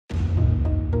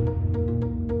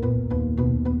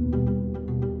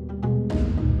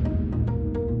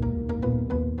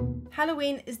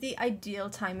Halloween is the ideal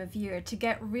time of year to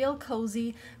get real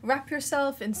cozy, wrap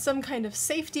yourself in some kind of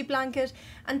safety blanket,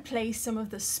 and play some of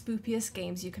the spookiest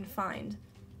games you can find.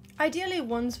 Ideally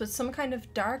ones with some kind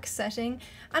of dark setting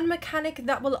and mechanic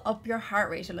that will up your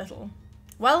heart rate a little.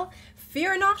 Well,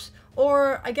 fear not,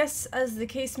 or I guess as the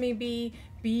case may be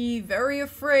very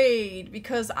afraid,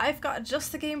 because I've got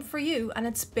just the game for you, and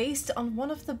it's based on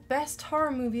one of the best horror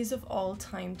movies of all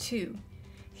time too.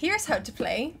 Here's how to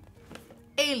play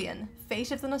Alien: Fate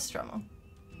of the Nostromo.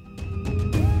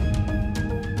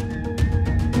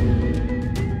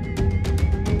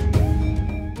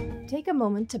 Take a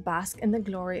moment to bask in the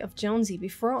glory of Jonesy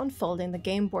before unfolding the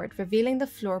game board, revealing the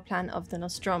floor plan of the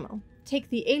Nostromo. Take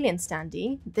the alien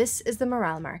standee, this is the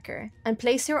morale marker, and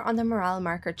place her on the morale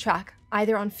marker track,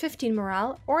 either on 15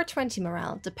 morale or 20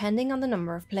 morale, depending on the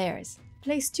number of players.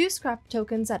 Place 2 scrap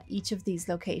tokens at each of these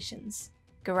locations: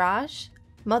 Garage,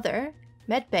 Mother,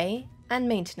 Med Bay, and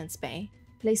Maintenance Bay.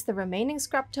 Place the remaining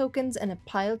scrap tokens in a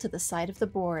pile to the side of the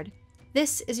board.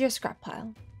 This is your scrap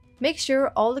pile. Make sure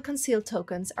all the concealed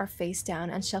tokens are face down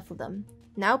and shuffle them.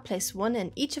 Now place 1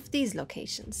 in each of these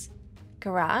locations: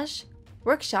 Garage,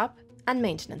 Workshop, and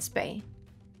Maintenance Bay.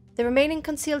 The remaining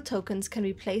concealed tokens can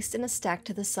be placed in a stack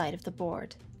to the side of the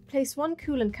board. Place 1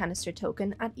 coolant canister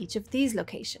token at each of these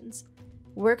locations: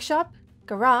 Workshop,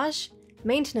 Garage,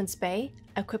 Maintenance Bay,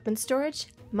 Equipment Storage,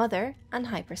 Mother, and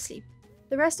Hypersleep.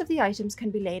 The rest of the items can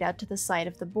be laid out to the side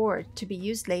of the board to be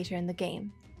used later in the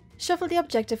game. Shuffle the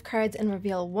objective cards and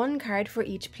reveal 1 card for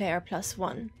each player plus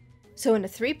 1. So in a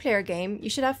 3-player game, you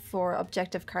should have 4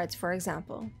 objective cards, for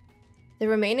example. The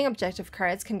remaining objective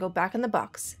cards can go back in the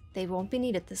box. They won't be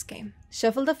needed this game.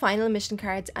 Shuffle the final mission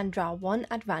cards and draw 1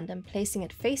 at random, placing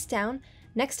it face down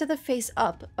next to the face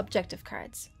up objective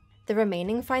cards. The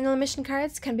remaining final mission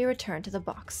cards can be returned to the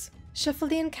box. Shuffle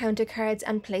the encounter cards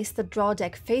and place the draw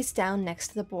deck face down next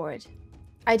to the board,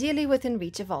 ideally within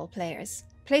reach of all players.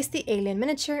 Place the alien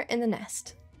miniature in the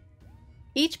nest.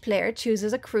 Each player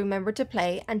chooses a crew member to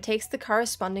play and takes the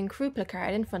corresponding crew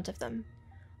placard in front of them.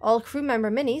 All crew member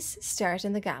minis start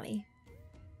in the galley.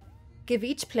 Give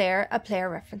each player a player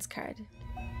reference card.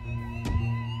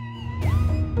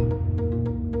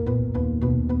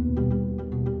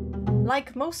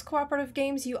 Like most cooperative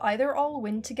games, you either all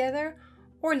win together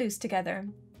or lose together,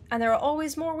 and there are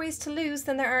always more ways to lose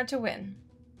than there are to win.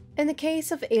 In the case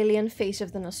of Alien: Fate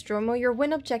of the Nostromo, your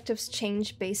win objectives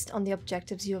change based on the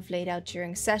objectives you have laid out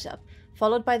during setup,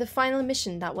 followed by the final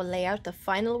mission that will lay out the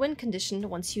final win condition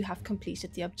once you have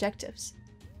completed the objectives.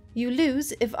 You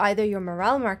lose if either your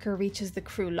morale marker reaches the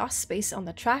crew loss space on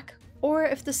the track, or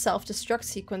if the self-destruct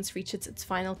sequence reaches its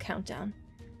final countdown.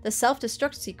 The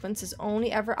self-destruct sequence is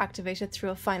only ever activated through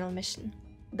a final mission.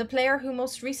 The player who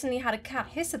most recently had a cat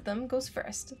hiss at them goes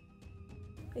first.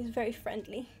 He's very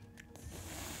friendly.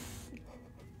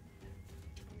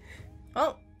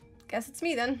 Well, guess it's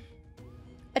me then.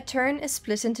 A turn is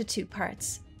split into 2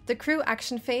 parts: the crew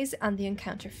action phase and the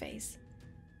encounter phase.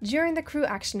 During the crew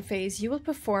action phase, you will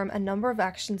perform a number of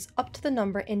actions up to the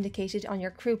number indicated on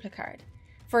your crew placard.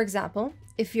 For example,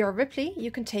 if you're Ripley,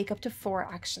 you can take up to 4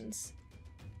 actions.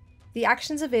 The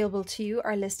actions available to you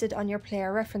are listed on your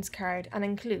player reference card and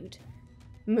include: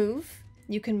 Move,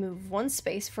 you can move 1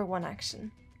 space for 1 action.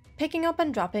 Picking up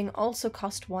and dropping also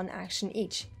cost 1 action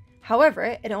each.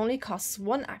 However, it only costs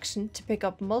 1 action to pick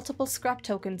up multiple scrap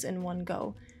tokens in one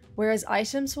go, whereas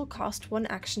items will cost 1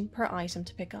 action per item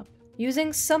to pick up.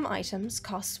 Using some items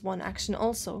costs 1 action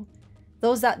also.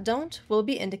 Those that don't will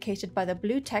be indicated by the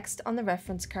blue text on the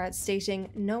reference card stating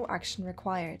 "No action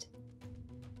required."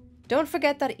 Don't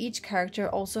forget that each character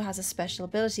also has a special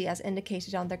ability as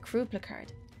indicated on their crew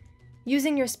placard.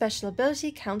 Using your special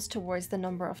ability counts towards the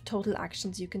number of total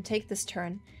actions you can take this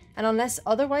turn, and unless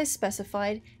otherwise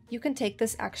specified, you can take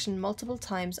this action multiple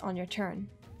times on your turn.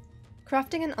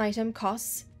 Crafting an item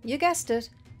costs, you guessed it,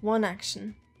 1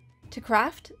 action. To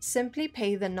craft, simply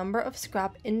pay the number of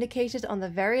scrap indicated on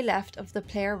the very left of the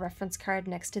player reference card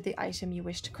next to the item you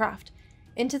wish to craft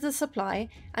into the supply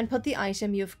and put the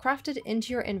item you have crafted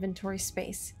into your inventory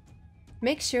space.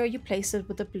 Make sure you place it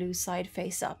with the blue side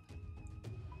face up.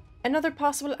 Another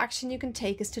possible action you can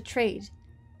take is to trade.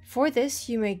 For this,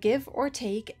 you may give or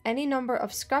take any number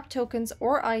of scrap tokens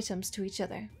or items to each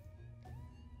other.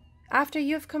 After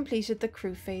you have completed the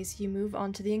crew phase, you move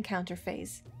on to the encounter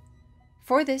phase.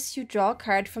 For this, you draw a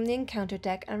card from the encounter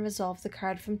deck and resolve the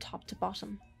card from top to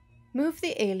bottom. Move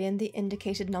the alien the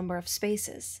indicated number of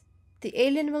spaces. The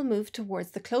alien will move towards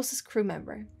the closest crew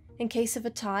member. In case of a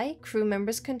tie, crew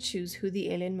members can choose who the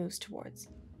alien moves towards.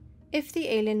 If the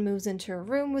alien moves into a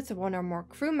room with 1 or more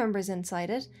crew members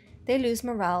inside it, they lose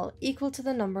morale equal to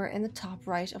the number in the top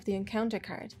right of the encounter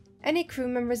card. Any crew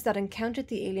members that encountered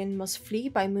the alien must flee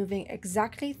by moving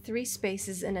exactly 3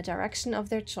 spaces in a direction of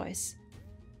their choice.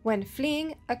 When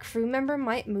fleeing, a crew member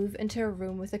might move into a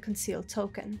room with a concealed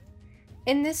token.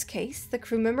 In this case, the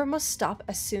crew member must stop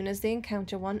as soon as they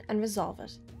encounter one and resolve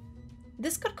it.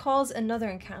 This could cause another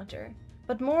encounter,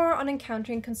 but more on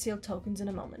encountering concealed tokens in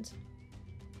a moment.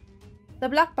 The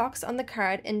black box on the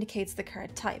card indicates the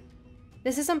card type.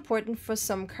 This is important for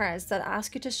some cards that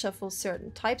ask you to shuffle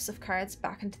certain types of cards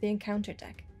back into the encounter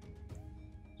deck.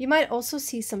 You might also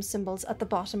see some symbols at the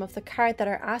bottom of the card that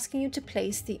are asking you to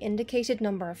place the indicated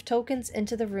number of tokens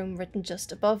into the room written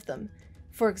just above them.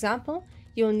 For example,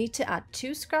 you will need to add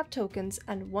 2 scrap tokens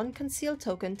and 1 concealed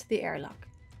token to the airlock.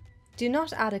 Do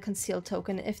not add a concealed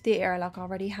token if the airlock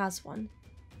already has one.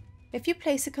 If you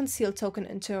place a concealed token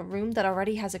into a room that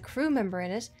already has a crew member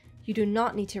in it, you do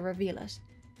not need to reveal it.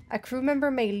 A crew member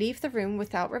may leave the room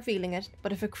without revealing it,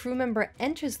 but if a crew member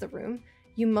enters the room,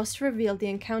 you must reveal the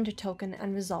encounter token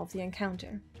and resolve the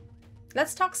encounter.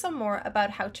 Let's talk some more about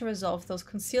how to resolve those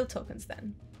concealed tokens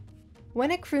then.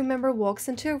 When a crew member walks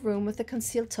into a room with a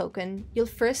concealed token, you'll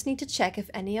first need to check if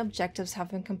any objectives have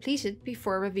been completed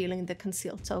before revealing the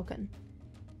concealed token.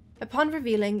 Upon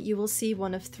revealing, you will see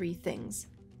one of 3 things.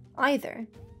 Either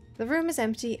the room is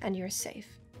empty and you're safe.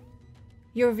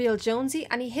 You reveal Jonesy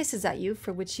and he hisses at you,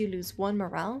 for which you lose 1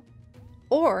 morale,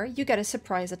 or you get a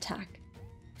surprise attack.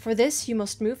 For this, you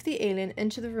must move the alien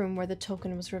into the room where the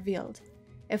token was revealed.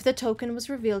 If the token was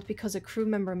revealed because a crew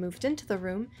member moved into the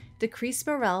room, decrease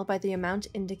morale by the amount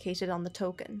indicated on the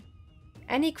token.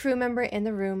 Any crew member in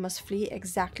the room must flee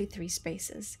exactly 3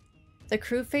 spaces. The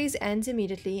crew phase ends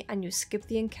immediately and you skip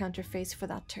the encounter phase for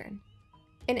that turn.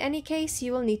 In any case,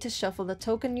 you will need to shuffle the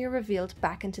token you revealed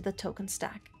back into the token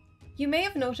stack. You may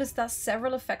have noticed that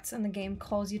several effects in the game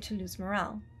cause you to lose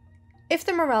morale. If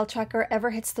the morale tracker ever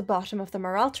hits the bottom of the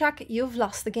morale track, you've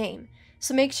lost the game,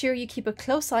 so make sure you keep a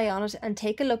close eye on it and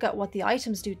take a look at what the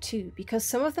items do too, because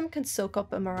some of them can soak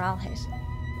up a morale hit.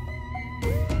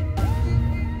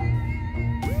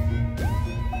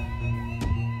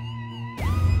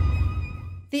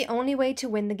 The only way to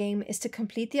win the game is to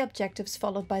complete the objectives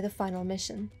followed by the final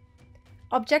mission.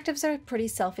 Objectives are pretty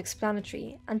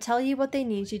self-explanatory and tell you what they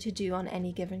need you to do on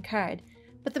any given card,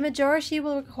 but the majority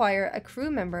will require a crew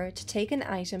member to take an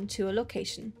item to a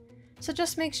location, so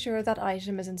just make sure that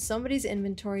item is in somebody's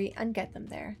inventory and get them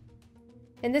there.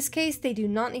 In this case, they do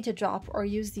not need to drop or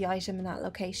use the item in that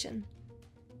location.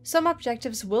 Some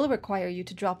objectives will require you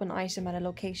to drop an item at a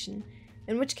location,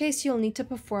 in which case you'll need to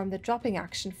perform the dropping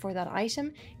action for that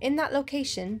item in that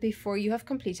location before you have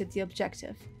completed the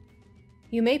objective.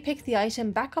 You may pick the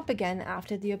item back up again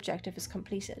after the objective is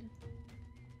completed.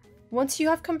 Once you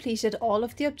have completed all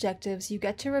of the objectives, you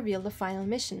get to reveal the final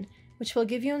mission, which will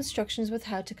give you instructions with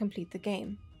how to complete the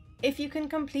game. If you can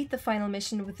complete the final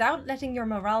mission without letting your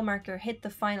morale marker hit the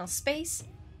final space,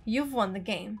 you've won the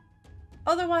game.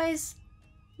 Otherwise,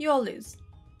 you all lose.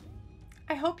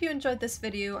 I hope you enjoyed this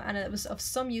video and it was of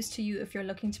some use to you if you're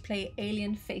looking to play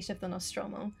Alien: Fate of the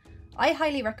Nostromo. I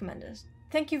highly recommend it.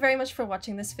 Thank you very much for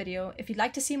watching this video. If you'd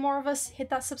like to see more of us, hit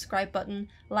that subscribe button,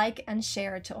 like and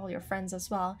share it to all your friends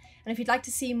as well. And if you'd like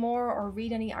to see more or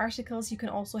read any articles, you can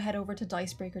also head over to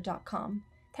dicebreaker.com.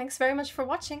 Thanks very much for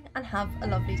watching and have a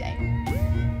lovely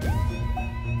day.